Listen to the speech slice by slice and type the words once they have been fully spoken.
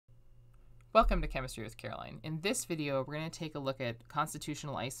Welcome to Chemistry with Caroline. In this video, we're going to take a look at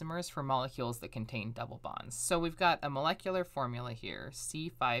constitutional isomers for molecules that contain double bonds. So we've got a molecular formula here,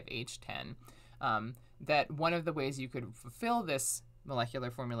 C5H10, that one of the ways you could fulfill this molecular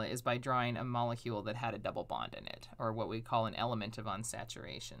formula is by drawing a molecule that had a double bond in it, or what we call an element of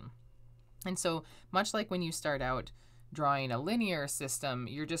unsaturation. And so much like when you start out drawing a linear system,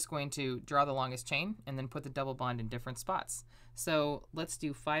 you're just going to draw the longest chain and then put the double bond in different spots. So let's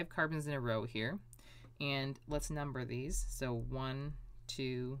do 5 carbons in a row here, and let's number these. So 1,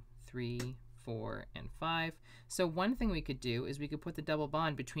 2, 3, 4, and 5. So one thing we could do is we could put the double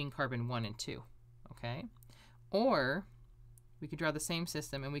bond between carbon 1 and 2, okay? Or we could draw the same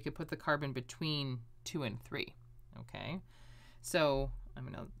system and we could put the carbon between 2 and 3, okay? So I'm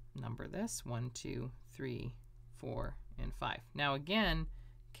going to number this, 1, 2, 3, 4, and 5. Now again,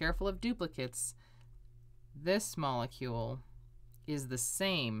 careful of duplicates. This molecule is the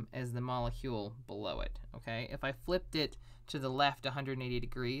same as the molecule below it, okay? If I flipped it to the left 180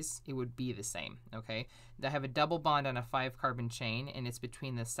 degrees, it would be the same, okay? I have a double bond on a 5-carbon chain, and it's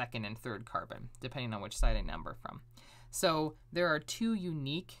between the second and third carbon, depending on which side I number from. So there are 2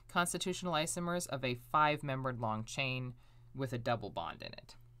 unique constitutional isomers of a 5-membered long chain with a double bond in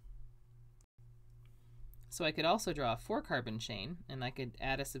it. So I could also draw a 4-carbon chain, and I could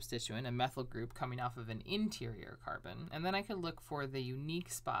add a substituent, a methyl group coming off of an interior carbon, and then I could look for the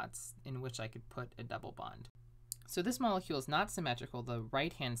unique spots in which I could put a double bond. So this molecule is not symmetrical. The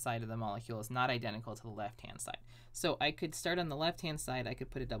right-hand side of the molecule is not identical to the left-hand side. So I could start on the left-hand side, I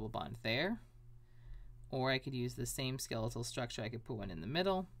could put a double bond there, or I could use the same skeletal structure, I could put one in the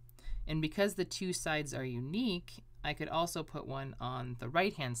middle. And because the 2 sides are unique, I could also put one on the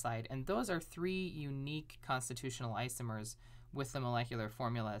right-hand side, and those are 3 unique constitutional isomers with the molecular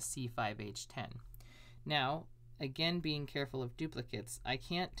formula C5H10. Now, again, being careful of duplicates, I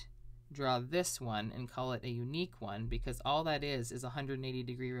can't draw this one and call it a unique one because all that is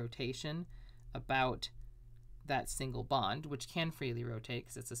 180-degree rotation about that single bond, which can freely rotate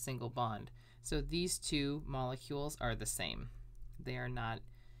because it's a single bond. So these 2 molecules are the same. They are not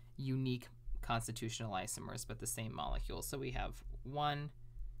unique constitutional isomers, but the same molecule. So we have 1,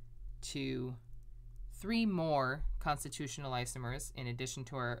 2, 3 more constitutional isomers in addition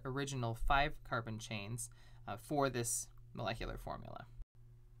to our original 5-carbon chains for this molecular formula.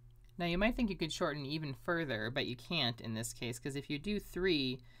 Now you might think you could shorten even further, but you can't in this case, because if you do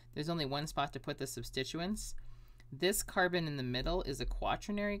 3, there's only one spot to put the substituents. This carbon in the middle is a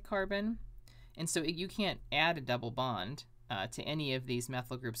quaternary carbon, and so you can't add a double bond to any of these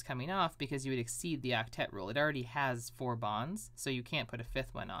methyl groups coming off because you would exceed the octet rule. It already has 4 bonds, so you can't put a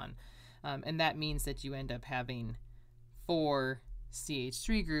 5th one on. And that means that you end up having 4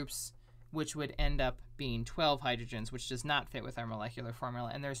 CH3 groups, which would end up being 12 hydrogens, which does not fit with our molecular formula,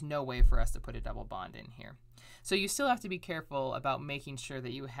 and there's no way for us to put a double bond in here. So you still have to be careful about making sure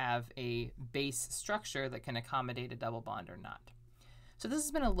that you have a base structure that can accommodate a double bond or not. So this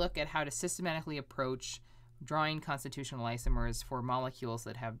has been a look at how to systematically approach drawing constitutional isomers for molecules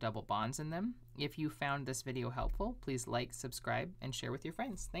that have double bonds in them. If you found this video helpful, please like, subscribe, and share with your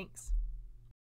friends. Thanks.